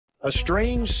A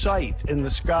strange sight in the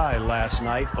sky last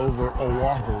night over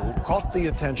Oahu caught the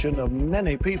attention of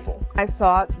many people. I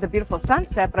saw the beautiful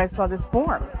sunset, but I saw this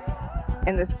form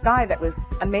in the sky that was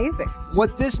amazing.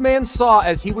 What this man saw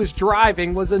as he was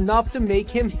driving was enough to make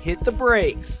him hit the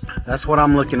brakes. That's what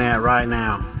I'm looking at right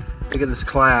now. Look at this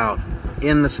cloud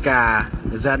in the sky.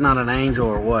 Is that not an angel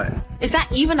or what? Is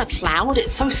that even a cloud?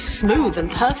 It's so smooth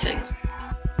and perfect.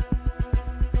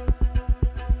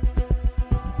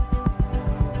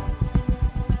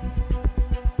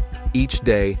 Each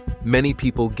day, many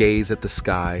people gaze at the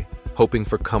sky, hoping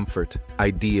for comfort,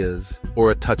 ideas,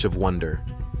 or a touch of wonder.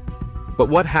 But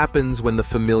what happens when the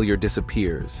familiar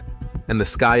disappears, and the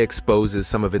sky exposes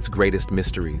some of its greatest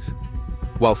mysteries?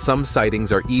 While some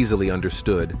sightings are easily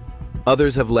understood,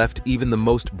 others have left even the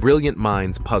most brilliant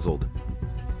minds puzzled.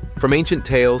 From ancient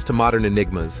tales to modern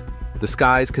enigmas, the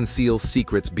skies conceal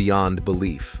secrets beyond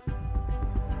belief.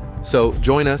 So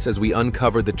join us as we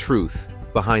uncover the truth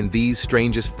behind these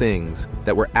strangest things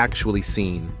that were actually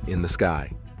seen in the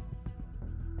sky.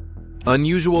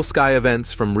 Unusual sky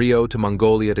events from Rio to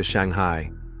Mongolia to Shanghai.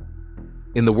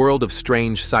 In the world of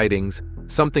strange sightings,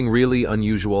 something really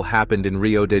unusual happened in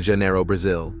Rio de Janeiro,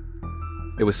 Brazil.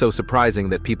 It was so surprising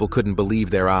that people couldn't believe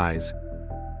their eyes.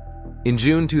 In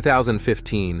June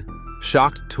 2015,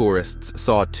 shocked tourists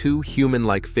saw two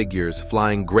human-like figures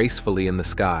flying gracefully in the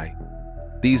sky.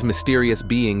 These mysterious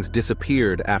beings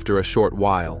disappeared after a short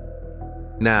while.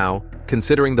 Now,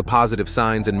 considering the positive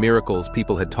signs and miracles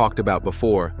people had talked about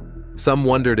before, some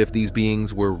wondered if these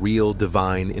beings were real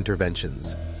divine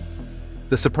interventions.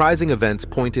 The surprising events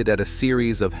pointed at a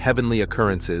series of heavenly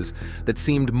occurrences that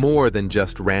seemed more than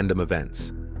just random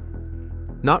events.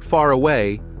 Not far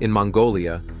away, in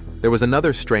Mongolia, there was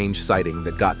another strange sighting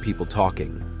that got people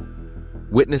talking.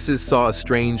 Witnesses saw a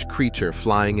strange creature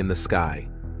flying in the sky.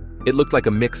 It looked like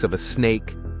a mix of a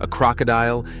snake, a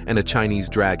crocodile, and a Chinese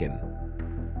dragon.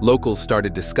 Locals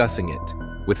started discussing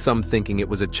it, with some thinking it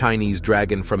was a Chinese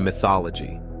dragon from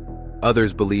mythology.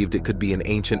 Others believed it could be an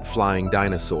ancient flying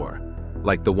dinosaur,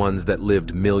 like the ones that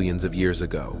lived millions of years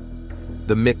ago.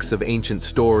 The mix of ancient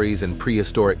stories and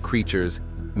prehistoric creatures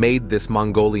made this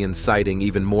Mongolian sighting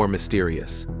even more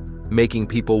mysterious, making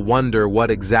people wonder what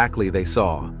exactly they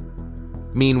saw.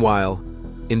 Meanwhile,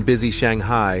 in busy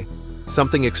Shanghai,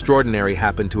 something extraordinary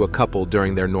happened to a couple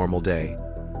during their normal day.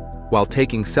 While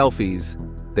taking selfies,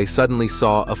 they suddenly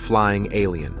saw a flying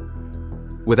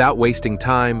alien. Without wasting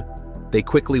time, they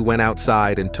quickly went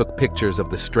outside and took pictures of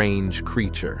the strange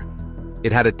creature.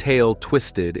 It had a tail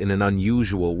twisted in an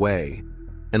unusual way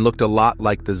and looked a lot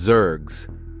like the Zergs,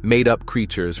 made-up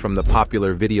creatures from the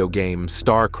popular video game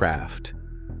StarCraft.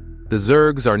 The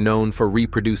Zergs are known for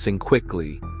reproducing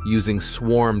quickly, using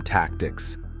swarm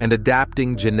tactics, and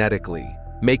adapting genetically,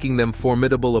 making them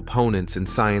formidable opponents in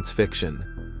science fiction.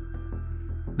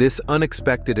 This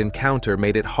unexpected encounter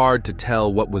made it hard to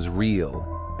tell what was real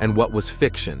and what was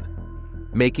fiction,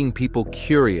 making people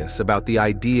curious about the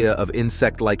idea of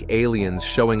insect-like aliens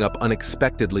showing up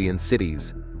unexpectedly in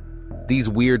cities. These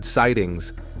weird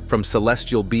sightings, from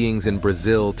celestial beings in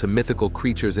Brazil to mythical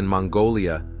creatures in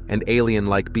Mongolia and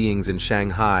alien-like beings in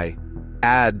Shanghai,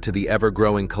 add to the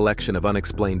ever-growing collection of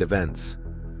unexplained events.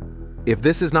 If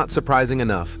this is not surprising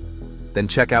enough, then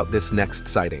check out this next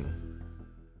sighting.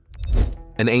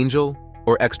 An angel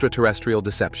or extraterrestrial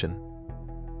deception.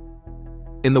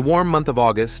 In the warm month of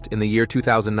August in the year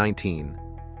 2019,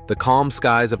 the calm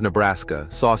skies of Nebraska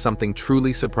saw something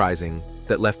truly surprising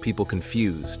that left people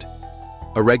confused.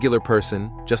 A regular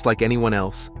person, just like anyone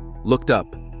else, looked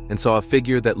up and saw a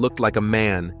figure that looked like a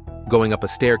man going up a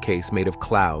staircase made of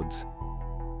clouds.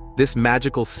 This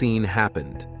magical scene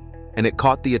happened, and it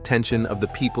caught the attention of the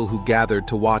people who gathered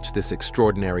to watch this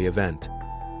extraordinary event.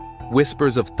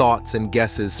 Whispers of thoughts and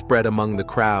guesses spread among the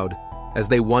crowd as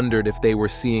they wondered if they were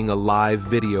seeing a live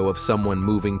video of someone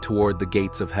moving toward the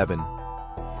gates of heaven.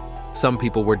 Some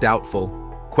people were doubtful,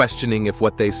 questioning if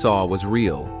what they saw was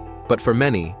real, but for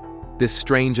many, this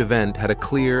strange event had a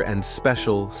clear and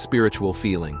special spiritual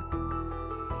feeling.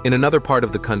 In another part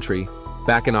of the country,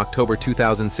 back in October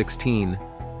 2016,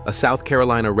 a South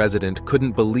Carolina resident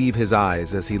couldn't believe his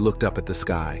eyes as he looked up at the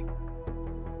sky.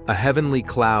 A heavenly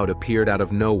cloud appeared out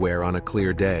of nowhere on a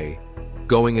clear day,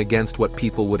 going against what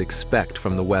people would expect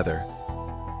from the weather.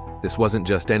 This wasn't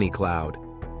just any cloud.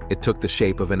 It took the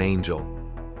shape of an angel.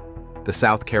 The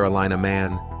South Carolina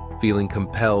man, feeling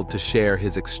compelled to share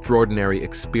his extraordinary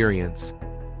experience,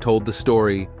 told the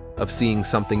story of seeing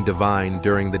something divine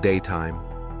during the daytime.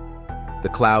 The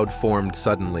cloud formed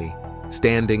suddenly,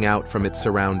 standing out from its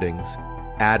surroundings,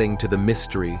 adding to the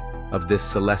mystery of this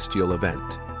celestial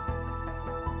event.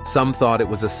 Some thought it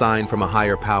was a sign from a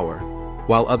higher power,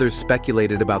 while others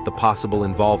speculated about the possible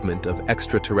involvement of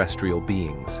extraterrestrial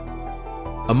beings.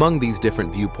 Among these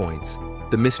different viewpoints,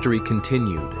 the mystery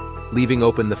continued, leaving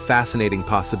open the fascinating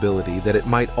possibility that it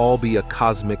might all be a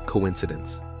cosmic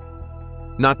coincidence.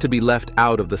 Not to be left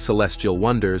out of the celestial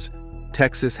wonders,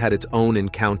 Texas had its own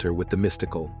encounter with the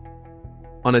mystical.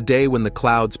 On a day when the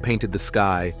clouds painted the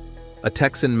sky, a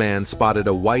Texan man spotted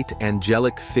a white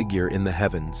angelic figure in the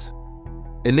heavens.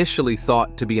 Initially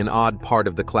thought to be an odd part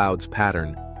of the cloud's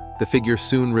pattern, the figure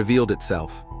soon revealed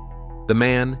itself. The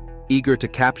man, eager to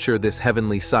capture this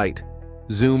heavenly sight,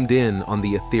 zoomed in on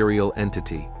the ethereal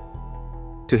entity.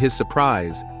 To his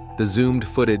surprise, the zoomed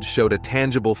footage showed a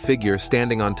tangible figure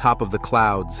standing on top of the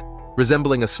clouds,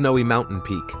 resembling a snowy mountain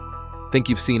peak. Think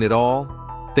you've seen it all?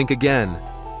 Think again.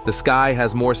 The sky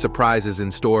has more surprises in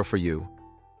store for you.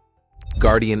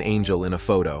 Guardian angel in a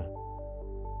photo.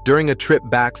 During a trip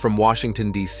back from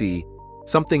Washington, D.C.,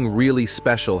 something really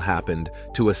special happened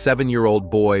to a 7-year-old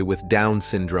boy with Down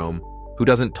syndrome who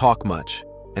doesn't talk much,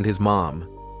 and his mom.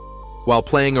 While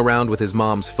playing around with his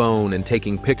mom's phone and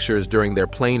taking pictures during their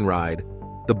plane ride,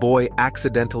 the boy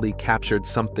accidentally captured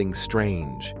something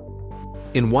strange.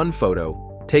 In one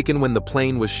photo, taken when the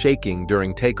plane was shaking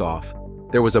during takeoff,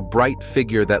 there was a bright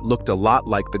figure that looked a lot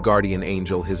like the guardian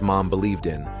angel his mom believed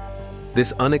in.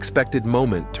 This unexpected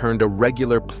moment turned a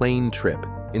regular plane trip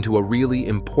into a really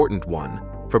important one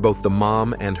for both the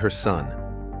mom and her son.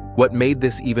 What made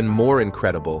this even more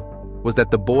incredible was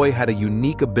that the boy had a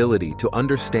unique ability to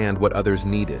understand what others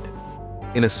needed.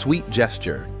 In a sweet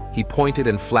gesture, he pointed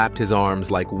and flapped his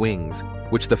arms like wings,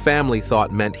 which the family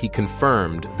thought meant he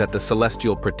confirmed that the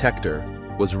celestial protector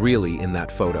was really in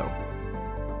that photo.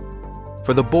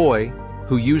 For the boy,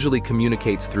 who usually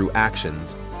communicates through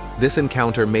actions, this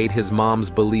encounter made his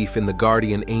mom's belief in the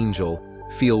guardian angel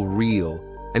feel real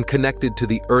and connected to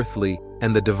the earthly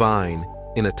and the divine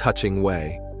in a touching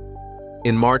way.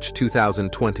 In March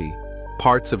 2020,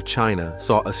 parts of China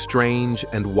saw a strange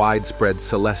and widespread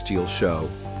celestial show.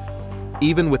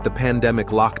 Even with the pandemic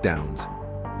lockdowns,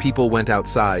 people went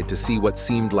outside to see what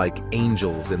seemed like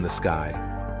angels in the sky.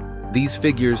 These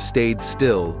figures stayed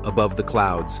still above the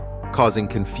clouds, causing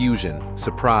confusion,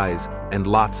 surprise, and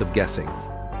lots of guessing.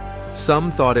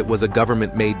 Some thought it was a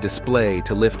government-made display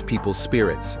to lift people's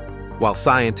spirits, while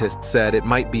scientists said it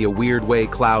might be a weird way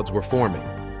clouds were forming.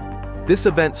 This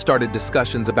event started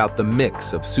discussions about the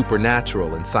mix of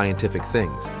supernatural and scientific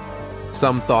things.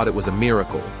 Some thought it was a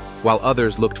miracle, while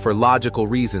others looked for logical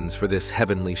reasons for this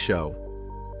heavenly show.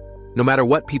 No matter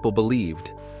what people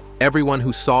believed, everyone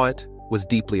who saw it was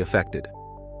deeply affected.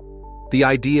 The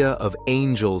idea of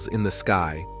angels in the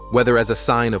sky, whether as a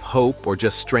sign of hope or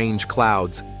just strange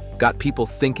clouds, got people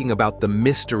thinking about the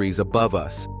mysteries above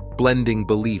us, blending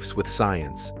beliefs with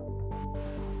science.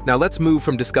 Now let's move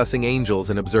from discussing angels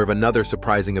and observe another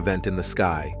surprising event in the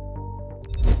sky.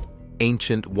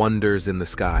 Ancient wonders in the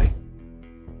sky.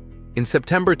 In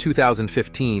September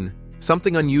 2015,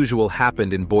 something unusual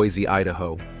happened in Boise,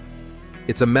 Idaho.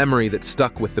 It's a memory that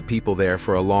stuck with the people there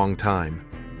for a long time.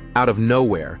 Out of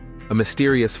nowhere, a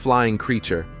mysterious flying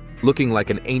creature, looking like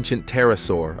an ancient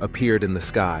pterosaur, appeared in the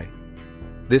sky.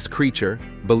 This creature,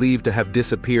 believed to have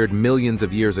disappeared millions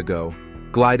of years ago,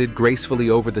 glided gracefully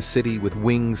over the city with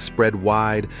wings spread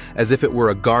wide as if it were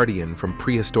a guardian from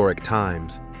prehistoric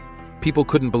times. People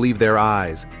couldn't believe their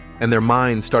eyes, and their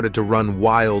minds started to run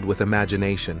wild with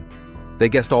imagination. They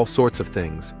guessed all sorts of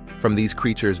things, from these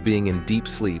creatures being in deep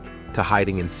sleep to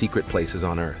hiding in secret places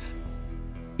on Earth.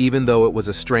 Even though it was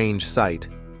a strange sight,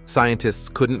 scientists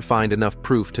couldn't find enough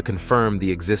proof to confirm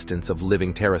the existence of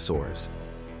living pterosaurs.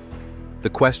 The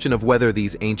question of whether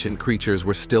these ancient creatures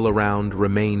were still around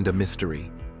remained a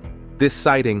mystery. This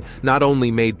sighting not only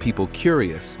made people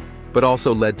curious, but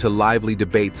also led to lively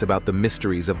debates about the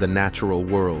mysteries of the natural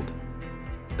world.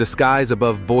 The skies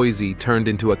above Boise turned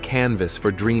into a canvas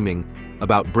for dreaming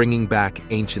about bringing back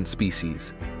ancient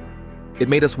species. It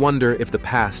made us wonder if the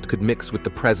past could mix with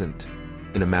the present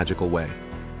in a magical way.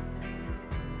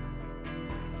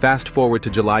 Fast forward to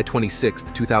July 26,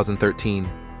 2013,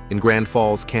 in Grand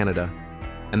Falls, Canada,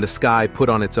 and the sky put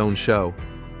on its own show.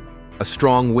 A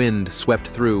strong wind swept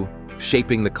through,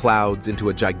 shaping the clouds into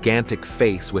a gigantic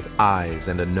face with eyes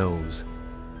and a nose.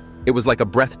 It was like a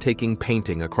breathtaking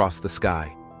painting across the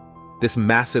sky. This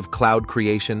massive cloud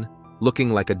creation,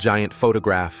 looking like a giant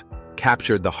photograph,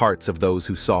 captured the hearts of those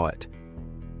who saw it.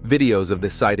 Videos of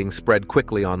this sighting spread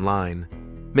quickly online,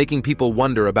 making people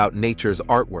wonder about nature's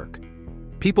artwork.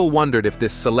 People wondered if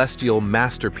this celestial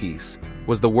masterpiece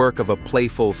was the work of a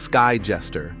playful sky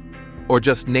jester, or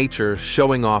just nature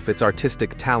showing off its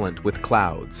artistic talent with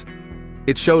clouds.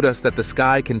 It showed us that the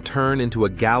sky can turn into a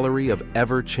gallery of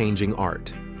ever-changing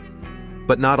art.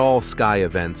 But not all sky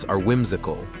events are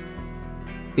whimsical.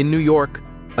 In New York,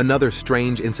 another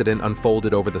strange incident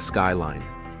unfolded over the skyline,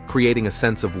 creating a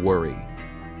sense of worry.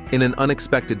 In an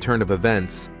unexpected turn of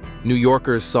events, New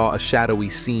Yorkers saw a shadowy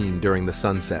scene during the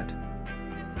sunset.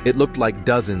 It looked like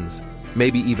dozens,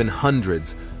 maybe even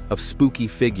hundreds, of spooky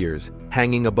figures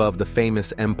hanging above the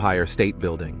famous Empire State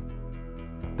Building.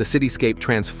 The cityscape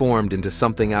transformed into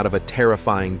something out of a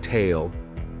terrifying tale,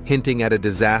 hinting at a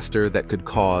disaster that could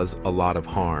cause a lot of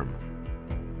harm.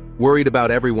 Worried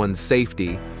about everyone's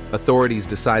safety, authorities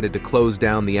decided to close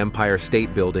down the Empire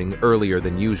State Building earlier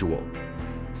than usual.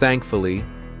 Thankfully,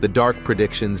 the dark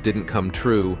predictions didn't come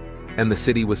true, and the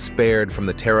city was spared from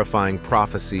the terrifying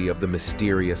prophecy of the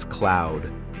mysterious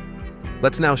cloud.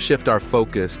 Let's now shift our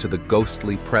focus to the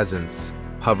ghostly presence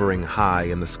hovering high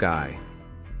in the sky.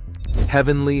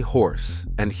 Heavenly horse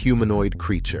and humanoid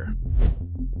creature.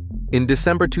 In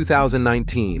December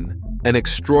 2019, an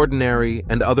extraordinary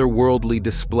and otherworldly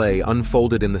display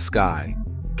unfolded in the sky,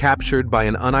 captured by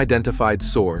an unidentified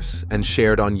source and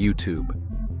shared on YouTube.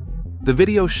 The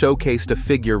video showcased a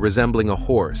figure resembling a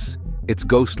horse, its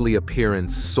ghostly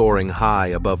appearance soaring high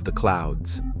above the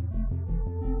clouds.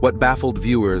 What baffled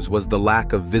viewers was the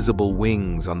lack of visible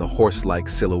wings on the horse-like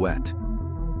silhouette.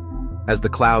 As the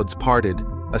clouds parted,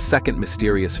 a second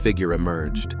mysterious figure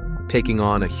emerged, taking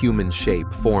on a human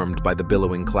shape formed by the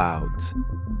billowing clouds.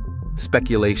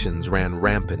 Speculations ran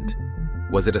rampant.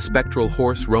 Was it a spectral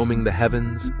horse roaming the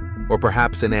heavens, or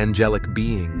perhaps an angelic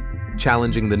being,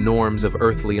 challenging the norms of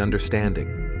earthly understanding?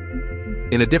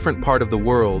 In a different part of the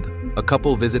world, a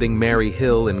couple visiting Mary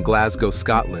Hill in Glasgow,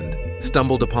 Scotland,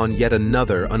 stumbled upon yet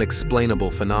another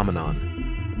unexplainable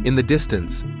phenomenon. In the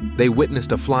distance, they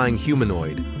witnessed a flying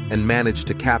humanoid and managed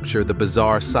to capture the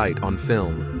bizarre sight on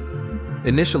film.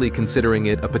 Initially considering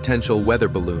it a potential weather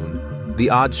balloon, the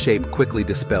odd shape quickly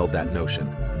dispelled that notion.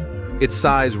 Its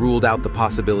size ruled out the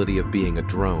possibility of being a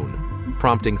drone,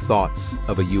 prompting thoughts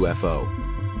of a UFO.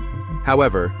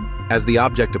 However, as the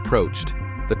object approached,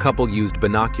 the couple used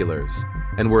binoculars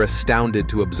and were astounded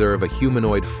to observe a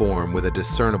humanoid form with a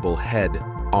discernible head,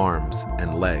 arms,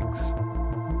 and legs.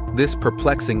 This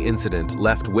perplexing incident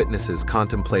left witnesses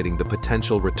contemplating the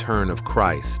potential return of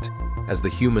Christ, as the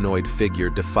humanoid figure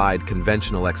defied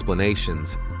conventional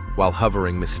explanations while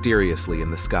hovering mysteriously in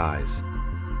the skies.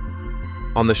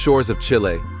 On the shores of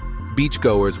Chile,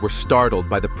 beachgoers were startled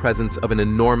by the presence of an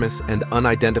enormous and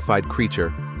unidentified creature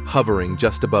hovering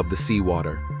just above the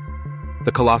seawater.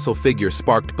 The colossal figure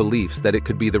sparked beliefs that it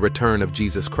could be the return of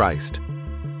Jesus Christ.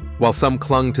 While some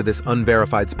clung to this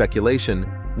unverified speculation,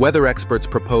 weather experts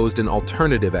proposed an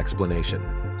alternative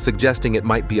explanation, suggesting it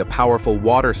might be a powerful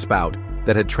water spout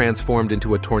that had transformed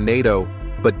into a tornado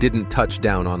but didn't touch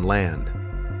down on land.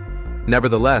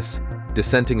 Nevertheless,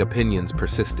 dissenting opinions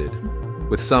persisted,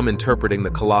 with some interpreting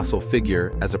the colossal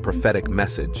figure as a prophetic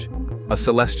message, a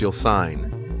celestial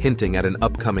sign hinting at an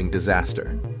upcoming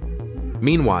disaster.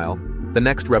 Meanwhile, the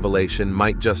next revelation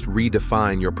might just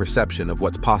redefine your perception of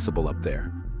what's possible up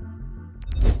there.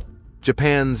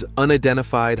 Japan's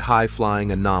unidentified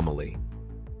high-flying anomaly.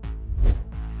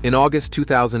 In August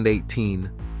 2018,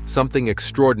 something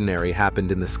extraordinary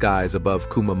happened in the skies above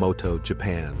Kumamoto,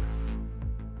 Japan.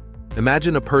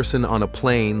 Imagine a person on a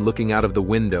plane looking out of the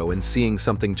window and seeing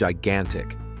something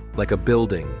gigantic, like a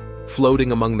building,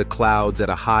 floating among the clouds at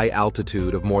a high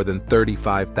altitude of more than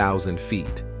 35,000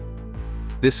 feet.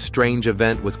 This strange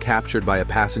event was captured by a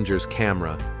passenger's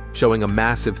camera, showing a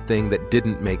massive thing that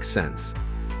didn't make sense.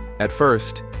 At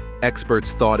first,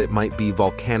 experts thought it might be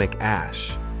volcanic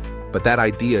ash, but that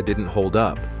idea didn't hold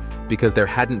up because there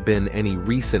hadn't been any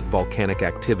recent volcanic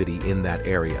activity in that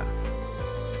area.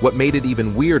 What made it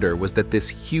even weirder was that this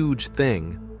huge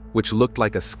thing, which looked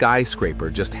like a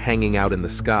skyscraper just hanging out in the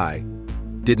sky,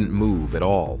 didn't move at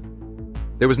all.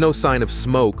 There was no sign of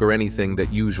smoke or anything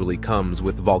that usually comes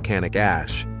with volcanic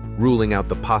ash, ruling out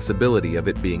the possibility of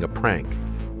it being a prank.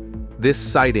 This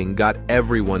sighting got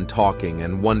everyone talking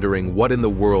and wondering what in the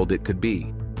world it could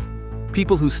be.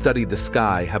 People who study the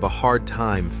sky have a hard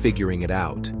time figuring it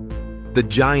out. The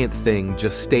giant thing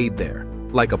just stayed there,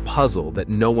 like a puzzle that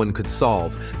no one could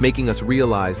solve, making us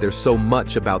realize there's so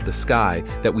much about the sky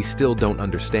that we still don't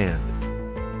understand.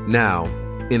 Now,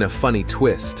 in a funny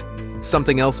twist,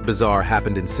 something else bizarre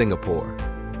happened in Singapore.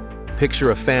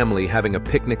 Picture a family having a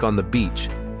picnic on the beach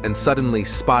and suddenly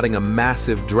spotting a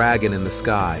massive dragon in the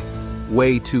sky,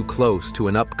 way too close to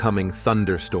an upcoming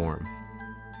thunderstorm.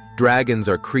 Dragons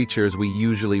are creatures we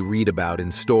usually read about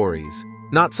in stories,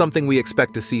 not something we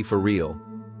expect to see for real.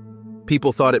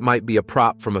 People thought it might be a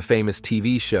prop from a famous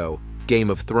TV show, Game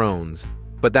of Thrones,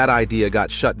 but that idea got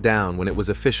shut down when it was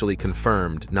officially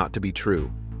confirmed not to be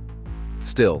true.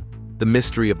 Still, the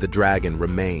mystery of the dragon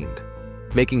remained,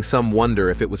 making some wonder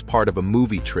if it was part of a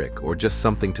movie trick or just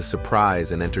something to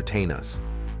surprise and entertain us.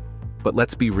 But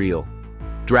let's be real,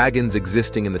 dragons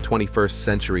existing in the 21st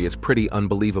century is pretty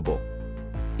unbelievable.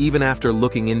 Even after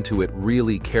looking into it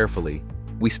really carefully,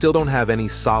 we still don't have any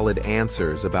solid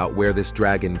answers about where this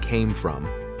dragon came from,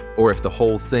 or if the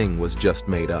whole thing was just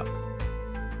made up.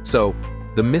 So,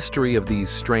 the mystery of these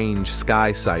strange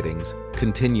sky sightings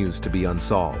continues to be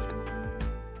unsolved.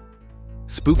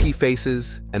 Spooky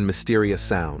faces and mysterious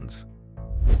sounds.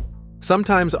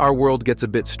 Sometimes our world gets a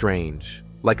bit strange,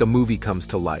 like a movie comes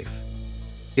to life.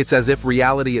 It's as if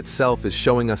reality itself is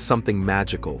showing us something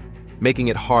magical, making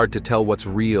it hard to tell what's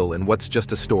real and what's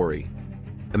just a story.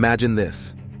 Imagine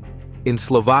this. In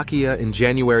Slovakia in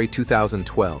January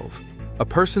 2012, a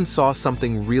person saw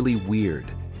something really weird.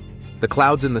 The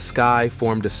clouds in the sky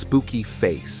formed a spooky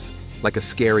face, like a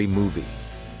scary movie.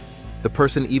 The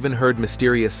person even heard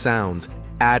mysterious sounds,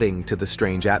 adding to the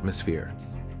strange atmosphere.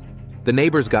 The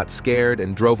neighbors got scared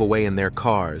and drove away in their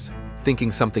cars,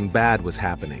 thinking something bad was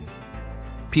happening.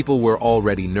 People were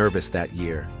already nervous that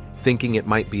year, thinking it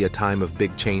might be a time of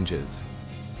big changes.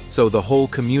 So the whole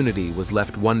community was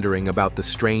left wondering about the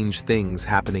strange things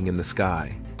happening in the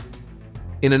sky.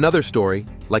 In another story,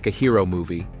 like a hero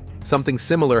movie, something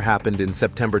similar happened in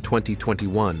September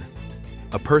 2021.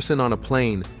 A person on a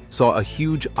plane saw a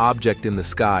huge object in the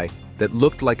sky that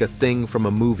looked like a thing from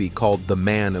a movie called The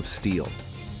Man of Steel.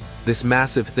 This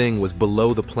massive thing was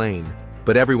below the plane,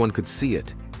 but everyone could see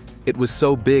it. It was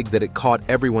so big that it caught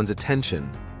everyone's attention,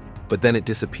 but then it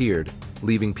disappeared,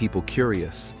 leaving people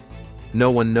curious.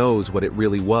 No one knows what it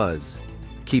really was,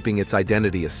 keeping its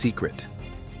identity a secret.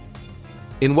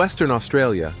 In Western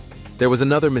Australia, there was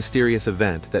another mysterious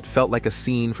event that felt like a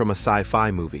scene from a sci-fi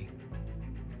movie.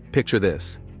 Picture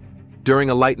this.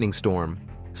 During a lightning storm,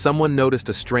 someone noticed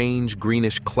a strange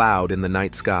greenish cloud in the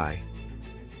night sky.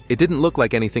 It didn't look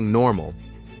like anything normal,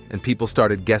 and people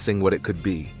started guessing what it could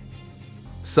be.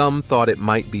 Some thought it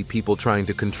might be people trying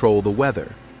to control the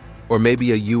weather, or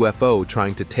maybe a UFO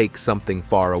trying to take something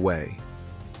far away.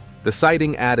 The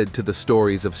sighting added to the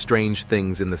stories of strange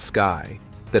things in the sky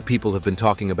that people have been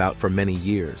talking about for many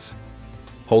years.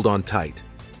 Hold on tight.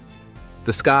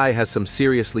 The sky has some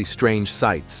seriously strange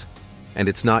sights, and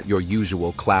it's not your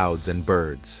usual clouds and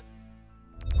birds.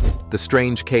 The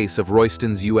strange case of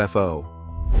Royston's UFO.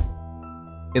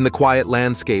 In the quiet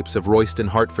landscapes of Royston,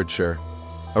 Hertfordshire,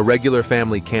 a regular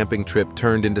family camping trip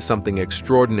turned into something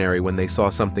extraordinary when they saw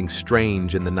something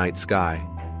strange in the night sky.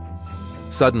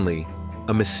 Suddenly,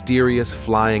 a mysterious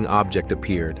flying object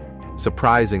appeared,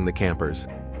 surprising the campers.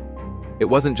 It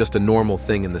wasn't just a normal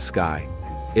thing in the sky.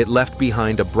 It left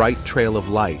behind a bright trail of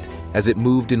light as it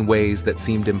moved in ways that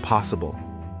seemed impossible.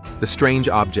 The strange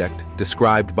object,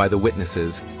 described by the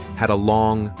witnesses, had a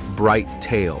long, bright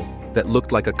tail that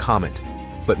looked like a comet,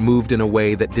 but moved in a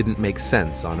way that didn't make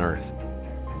sense on Earth.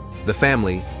 The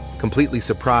family, completely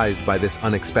surprised by this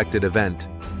unexpected event,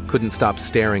 couldn't stop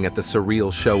staring at the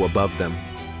surreal show above them.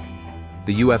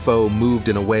 The UFO moved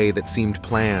in a way that seemed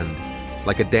planned,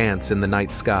 like a dance in the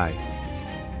night sky.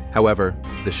 However,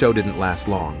 the show didn't last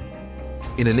long.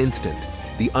 In an instant,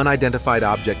 the unidentified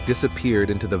object disappeared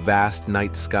into the vast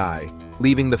night sky,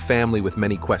 leaving the family with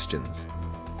many questions.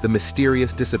 The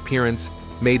mysterious disappearance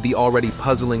made the already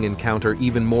puzzling encounter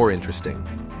even more interesting,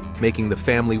 making the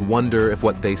family wonder if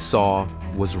what they saw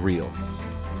was real.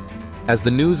 As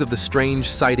the news of the strange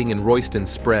sighting in Royston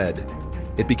spread,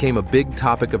 it became a big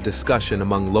topic of discussion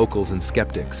among locals and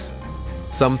skeptics.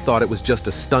 Some thought it was just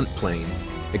a stunt plane,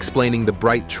 explaining the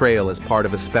bright trail as part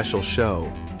of a special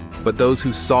show, but those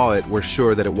who saw it were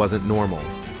sure that it wasn't normal.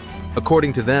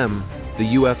 According to them,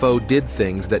 the UFO did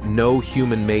things that no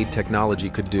human-made technology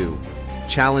could do,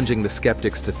 challenging the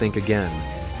skeptics to think again.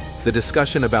 The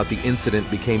discussion about the incident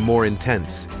became more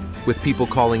intense, with people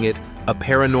calling it a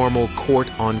paranormal court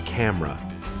on camera.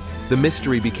 The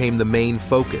mystery became the main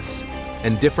focus,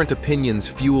 and different opinions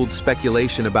fueled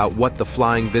speculation about what the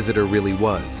flying visitor really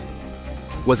was.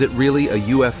 Was it really a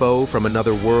UFO from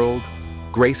another world,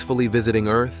 gracefully visiting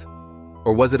Earth?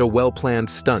 Or was it a well-planned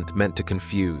stunt meant to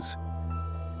confuse?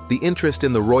 The interest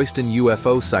in the Royston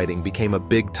UFO sighting became a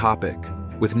big topic,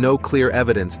 with no clear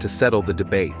evidence to settle the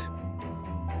debate.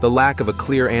 The lack of a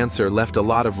clear answer left a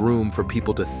lot of room for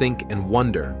people to think and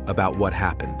wonder about what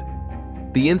happened.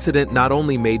 The incident not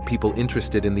only made people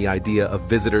interested in the idea of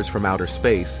visitors from outer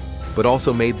space, but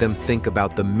also made them think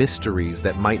about the mysteries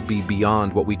that might be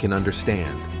beyond what we can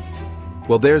understand.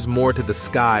 Well, there's more to the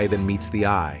sky than meets the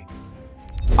eye.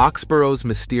 Oxborough's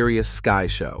Mysterious Sky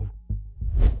Show.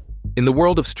 In the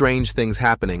world of strange things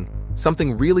happening,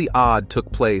 something really odd took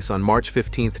place on March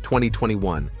 15,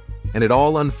 2021, and it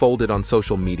all unfolded on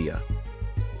social media.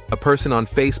 A person on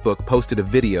Facebook posted a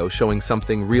video showing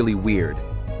something really weird: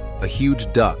 a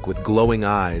huge duck with glowing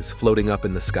eyes floating up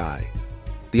in the sky.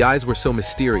 The eyes were so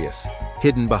mysterious,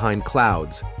 hidden behind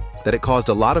clouds, that it caused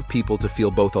a lot of people to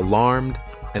feel both alarmed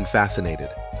and fascinated.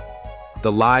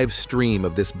 The live stream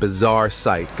of this bizarre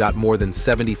sight got more than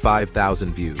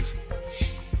 75,000 views.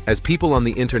 As people on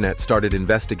the internet started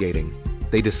investigating,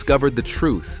 they discovered the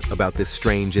truth about this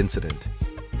strange incident.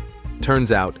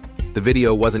 Turns out, the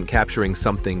video wasn't capturing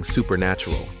something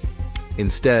supernatural.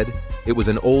 Instead, it was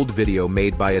an old video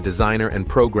made by a designer and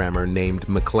programmer named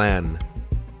McClan.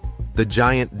 The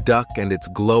giant duck and its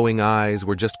glowing eyes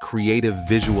were just creative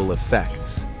visual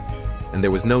effects, and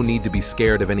there was no need to be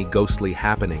scared of any ghostly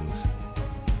happenings.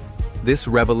 This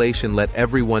revelation let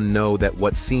everyone know that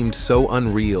what seemed so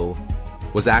unreal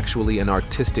was actually an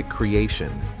artistic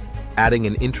creation, adding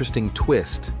an interesting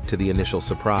twist to the initial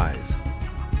surprise.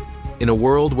 In a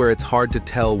world where it's hard to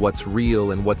tell what's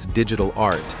real and what's digital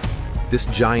art, this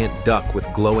giant duck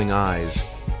with glowing eyes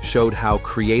showed how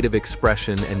creative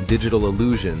expression and digital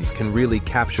illusions can really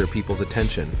capture people's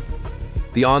attention.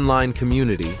 The online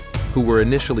community, who were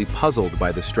initially puzzled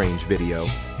by the strange video,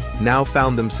 now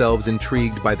found themselves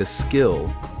intrigued by the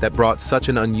skill that brought such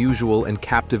an unusual and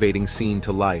captivating scene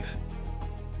to life.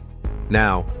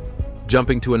 Now,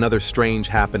 jumping to another strange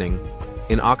happening,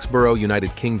 in Oxborough,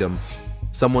 United Kingdom,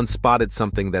 someone spotted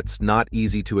something that's not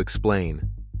easy to explain: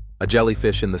 a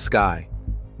jellyfish in the sky.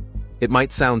 It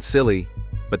might sound silly,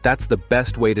 but that's the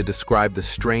best way to describe the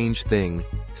strange thing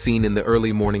seen in the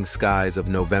early morning skies of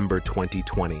November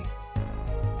 2020.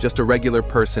 Just a regular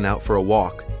person out for a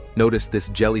walk noticed this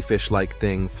jellyfish-like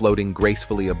thing floating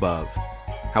gracefully above.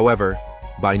 However,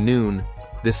 by noon,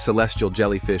 this celestial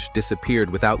jellyfish disappeared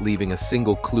without leaving a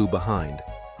single clue behind.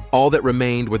 All that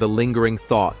remained were the lingering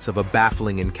thoughts of a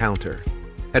baffling encounter.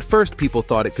 At first, people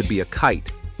thought it could be a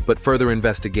kite, but further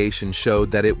investigation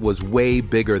showed that it was way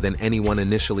bigger than anyone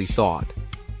initially thought.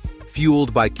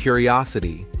 Fueled by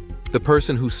curiosity, the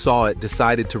person who saw it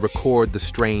decided to record the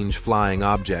strange flying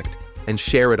object and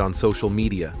share it on social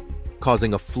media,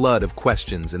 causing a flood of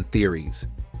questions and theories.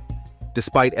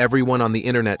 Despite everyone on the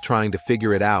internet trying to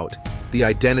figure it out, the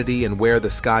identity and where the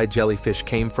sky jellyfish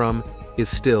came from is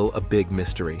still a big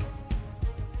mystery.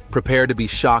 Prepare to be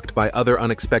shocked by other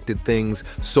unexpected things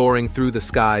soaring through the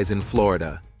skies in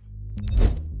Florida.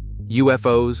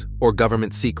 UFOs or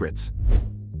government secrets.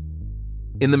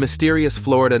 In the mysterious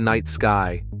Florida night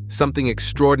sky, something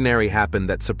extraordinary happened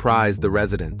that surprised the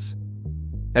residents.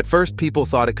 At first, people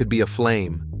thought it could be a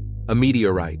flame, a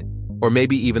meteorite, or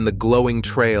maybe even the glowing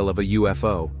trail of a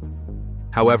UFO.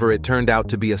 However, it turned out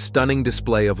to be a stunning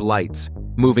display of lights,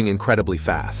 moving incredibly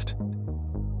fast.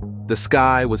 The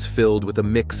sky was filled with a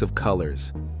mix of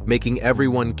colors, making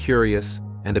everyone curious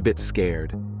and a bit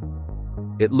scared.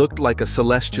 It looked like a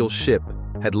celestial ship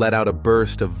had let out a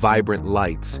burst of vibrant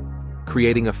lights,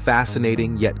 creating a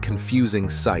fascinating yet confusing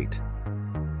sight.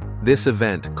 This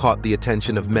event caught the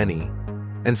attention of many,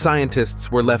 and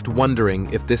scientists were left wondering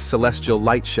if this celestial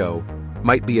light show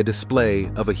might be a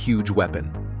display of a huge weapon.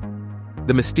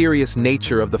 The mysterious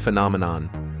nature of the phenomenon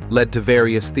led to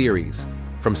various theories,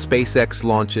 from SpaceX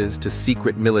launches to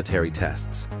secret military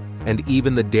tests, and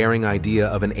even the daring idea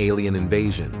of an alien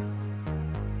invasion.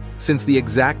 Since the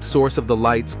exact source of the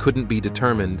lights couldn't be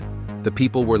determined, the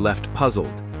people were left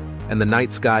puzzled, and the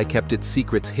night sky kept its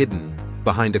secrets hidden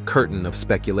behind a curtain of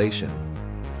speculation.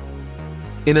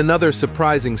 In another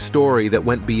surprising story that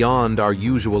went beyond our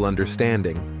usual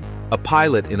understanding, a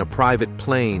pilot in a private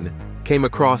plane came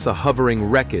across a hovering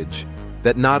wreckage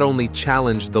that not only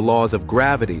challenged the laws of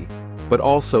gravity, but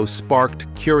also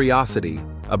sparked curiosity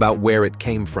about where it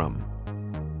came from.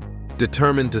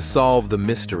 Determined to solve the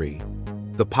mystery,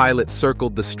 the pilot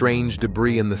circled the strange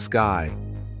debris in the sky,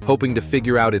 hoping to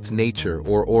figure out its nature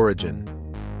or origin.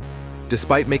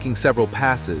 Despite making several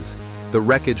passes, the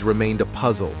wreckage remained a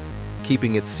puzzle,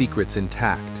 keeping its secrets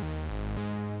intact.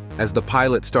 As the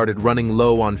pilot started running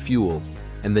low on fuel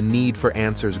and the need for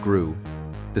answers grew,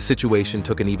 the situation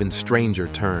took an even stranger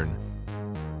turn.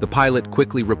 The pilot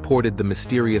quickly reported the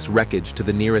mysterious wreckage to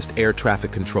the nearest air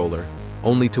traffic controller,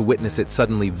 only to witness it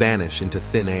suddenly vanish into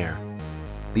thin air.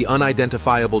 The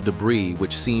unidentifiable debris,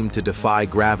 which seemed to defy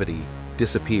gravity,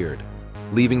 disappeared,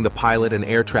 leaving the pilot and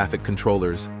air traffic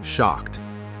controllers shocked.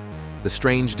 The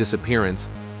strange disappearance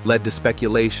led to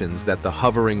speculations that the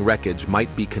hovering wreckage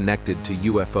might be connected to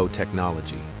UFO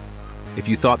technology. If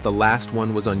you thought the last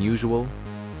one was unusual,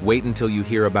 wait until you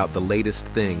hear about the latest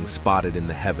thing spotted in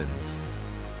the heavens.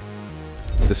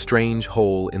 the strange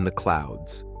hole in the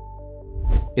clouds.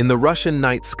 In the Russian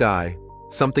night sky,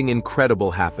 something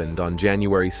incredible happened on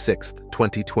January 6,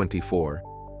 2024,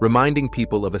 reminding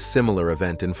people of a similar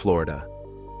event in Florida.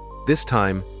 This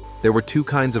time, there were two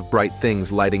kinds of bright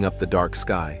things lighting up the dark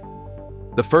sky.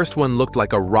 The first one looked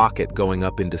like a rocket going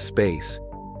up into space,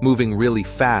 moving really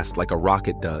fast like a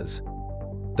rocket does.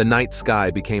 The night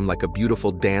sky became like a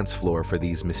beautiful dance floor for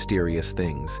these mysterious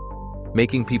things,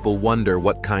 making people wonder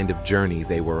what kind of journey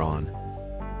they were on.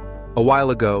 A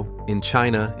while ago, in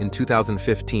China in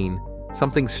 2015,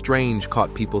 something strange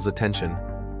caught people's attention.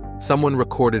 Someone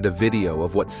recorded a video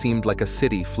of what seemed like a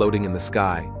city floating in the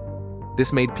sky.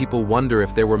 This made people wonder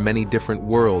if there were many different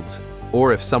worlds,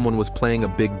 or if someone was playing a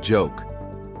big joke.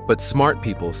 But smart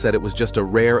people said it was just a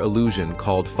rare illusion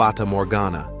called Fata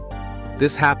Morgana.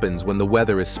 This happens when the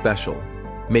weather is special,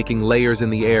 making layers in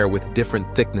the air with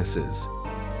different thicknesses.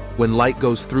 When light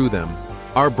goes through them,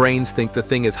 our brains think the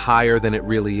thing is higher than it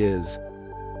really is.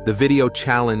 The video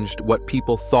challenged what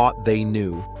people thought they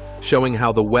knew, showing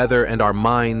how the weather and our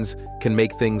minds can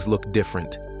make things look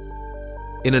different.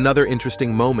 In another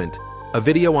interesting moment, a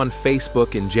video on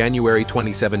Facebook in January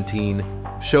 2017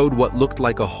 showed what looked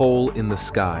like a hole in the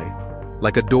sky,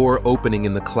 like a door opening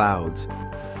in the clouds.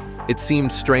 It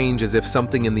seemed strange, as if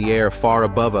something in the air far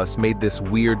above us made this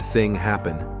weird thing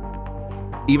happen.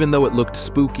 Even though it looked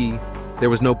spooky, there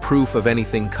was no proof of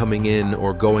anything coming in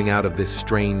or going out of this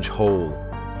strange hole.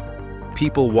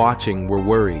 People watching were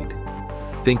worried,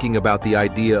 thinking about the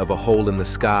idea of a hole in the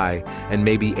sky and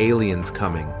maybe aliens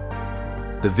coming.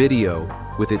 The video,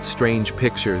 with its strange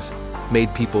pictures,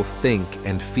 made people think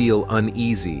and feel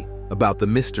uneasy about the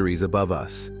mysteries above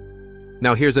us.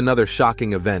 Now here's another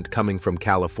shocking event coming from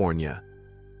California.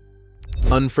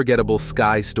 Unforgettable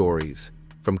sky stories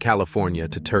from California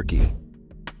to Turkey.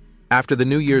 After the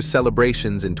New Year's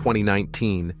celebrations in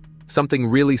 2019, something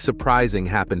really surprising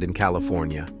happened in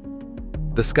California.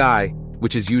 The sky,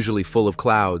 which is usually full of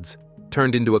clouds,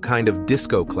 turned into a kind of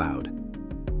disco cloud.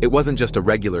 It wasn't just a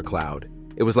regular cloud.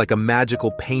 It was like a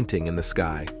magical painting in the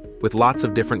sky, with lots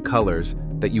of different colors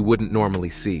that you wouldn't normally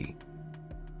see.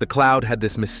 The cloud had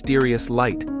this mysterious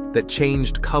light that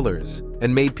changed colors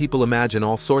and made people imagine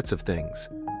all sorts of things.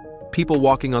 People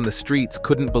walking on the streets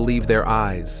couldn't believe their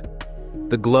eyes.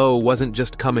 The glow wasn't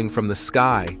just coming from the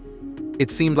sky.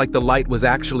 It seemed like the light was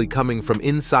actually coming from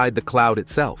inside the cloud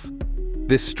itself.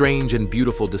 This strange and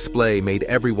beautiful display made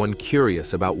everyone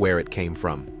curious about where it came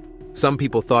from. Some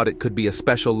people thought it could be a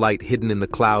special light hidden in the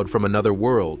cloud from another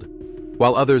world,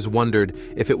 while others wondered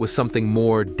if it was something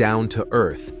more down to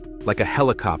earth, like a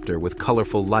helicopter with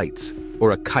colorful lights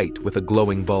or a kite with a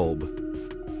glowing bulb.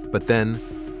 But then,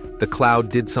 the cloud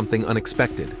did something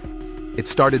unexpected. It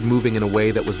started moving in a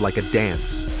way that was like a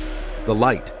dance. The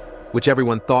light, which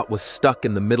everyone thought was stuck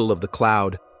in the middle of the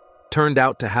cloud, turned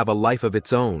out to have a life of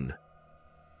its own.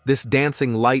 This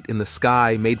dancing light in the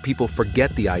sky made people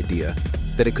forget the idea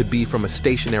that it could be from a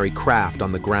stationary craft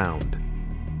on the ground.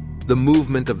 The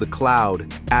movement of the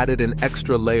cloud added an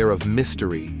extra layer of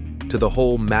mystery to the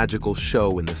whole magical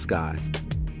show in the sky.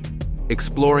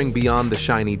 Exploring beyond the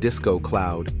shiny disco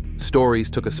cloud,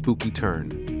 stories took a spooky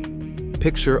turn.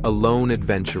 Picture a lone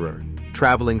adventurer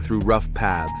traveling through rough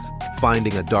paths,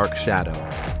 finding a dark shadow.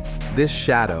 This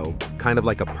shadow, kind of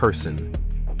like a person,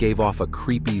 gave off a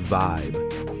creepy vibe.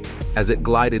 As it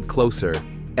glided closer,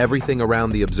 everything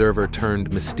around the observer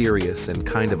turned mysterious and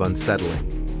kind of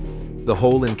unsettling. The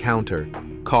whole encounter,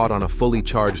 caught on a fully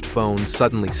charged phone,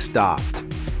 suddenly stopped,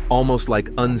 almost like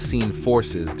unseen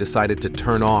forces decided to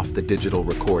turn off the digital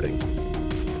recording.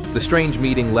 The strange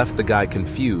meeting left the guy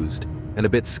confused and a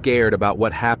bit scared about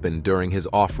what happened during his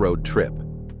off-road trip.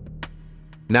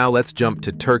 Now let's jump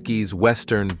to Turkey's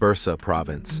western Bursa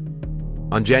province.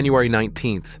 On January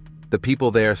 19th, the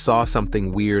people there saw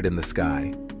something weird in the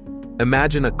sky.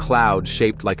 Imagine a cloud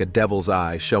shaped like a devil's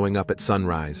eye showing up at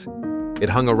sunrise. It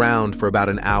hung around for about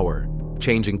an hour,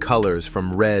 changing colors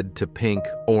from red to pink,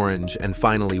 orange, and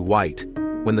finally white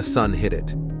when the sun hit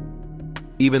it.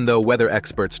 Even though weather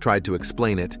experts tried to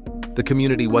explain it, the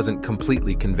community wasn't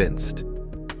completely convinced.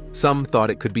 Some thought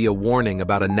it could be a warning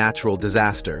about a natural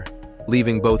disaster,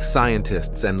 leaving both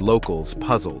scientists and locals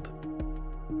puzzled.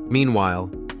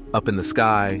 Meanwhile, up in the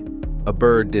sky, a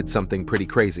bird did something pretty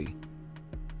crazy.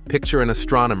 Picture an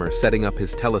astronomer setting up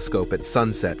his telescope at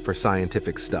sunset for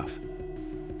scientific stuff.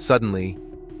 Suddenly,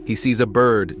 he sees a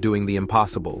bird doing the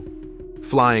impossible,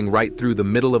 flying right through the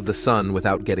middle of the sun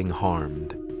without getting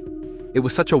harmed. It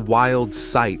was such a wild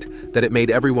sight that it made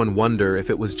everyone wonder if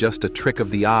it was just a trick of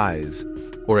the eyes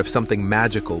or if something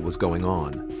magical was going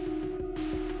on.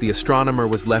 The astronomer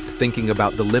was left thinking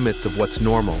about the limits of what's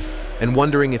normal and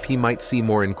wondering if he might see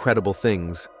more incredible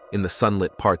things in the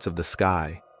sunlit parts of the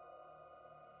sky.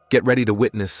 Get ready to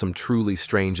witness some truly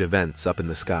strange events up in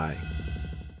the sky.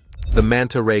 The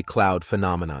manta ray cloud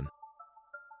phenomenon.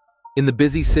 In the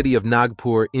busy city of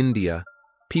Nagpur, India,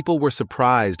 people were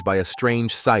surprised by a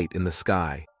strange sight in the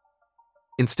sky.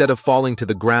 Instead of falling to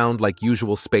the ground like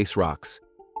usual space rocks,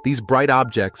 these bright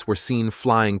objects were seen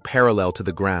flying parallel to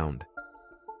the ground.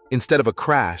 Instead of a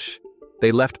crash,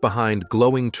 they left behind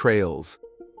glowing trails,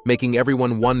 making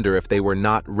everyone wonder if they were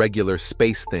not regular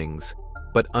space things,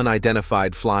 but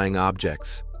unidentified flying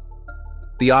objects.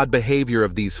 The odd behavior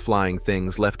of these flying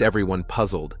things left everyone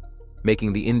puzzled,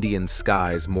 making the Indian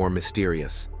skies more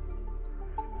mysterious.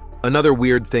 Another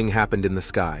weird thing happened in the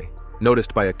sky,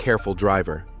 noticed by a careful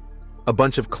driver. A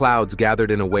bunch of clouds gathered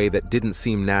in a way that didn't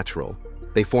seem natural.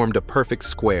 They formed a perfect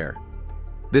square.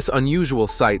 This unusual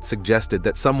sight suggested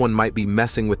that someone might be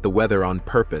messing with the weather on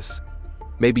purpose,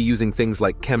 maybe using things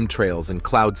like chemtrails and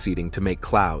cloud seeding to make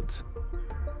clouds.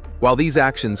 While these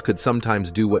actions could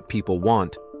sometimes do what people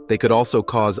want, they could also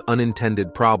cause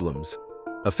unintended problems,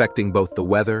 affecting both the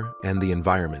weather and the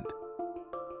environment.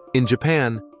 In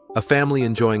Japan, a family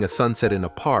enjoying a sunset in a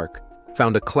park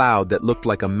found a cloud that looked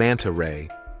like a manta ray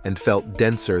and felt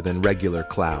denser than regular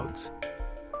clouds.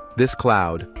 This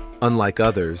cloud, unlike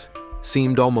others,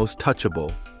 seemed almost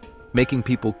touchable, making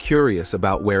people curious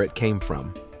about where it came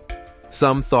from.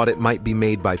 Some thought it might be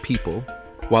made by people,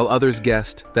 while others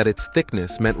guessed that its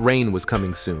thickness meant rain was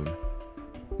coming soon.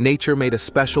 Nature made a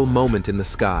special moment in the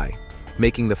sky,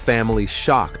 making the family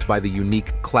shocked by the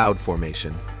unique cloud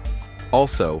formation.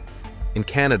 Also, in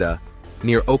Canada,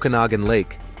 near Okanagan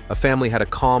Lake, a family had a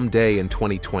calm day in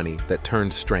 2020 that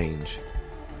turned strange.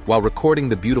 While recording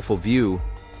the beautiful view,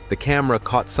 the camera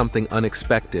caught something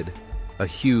unexpected, a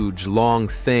huge, long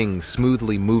thing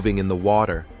smoothly moving in the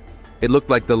water. It looked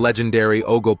like the legendary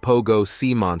Ogopogo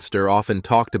sea monster often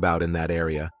talked about in that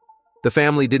area. The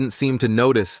family didn't seem to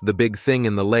notice the big thing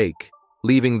in the lake,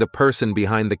 leaving the person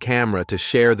behind the camera to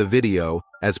share the video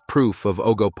as proof of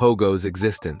Ogopogo's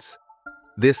existence.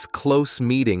 This close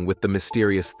meeting with the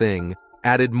mysterious thing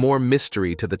added more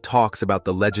mystery to the talks about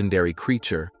the legendary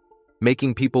creature,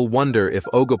 making people wonder if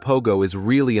Ogopogo is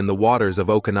really in the waters of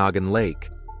Okanagan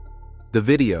Lake. The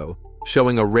video,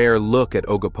 showing a rare look at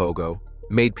Ogopogo,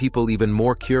 made people even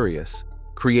more curious,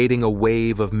 creating a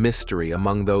wave of mystery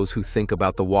among those who think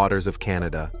about the waters of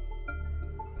Canada.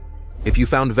 If you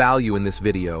found value in this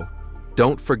video,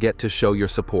 don't forget to show your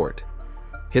support.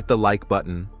 Hit the like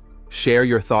button, share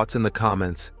your thoughts in the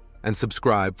comments, and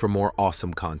subscribe for more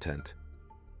awesome content.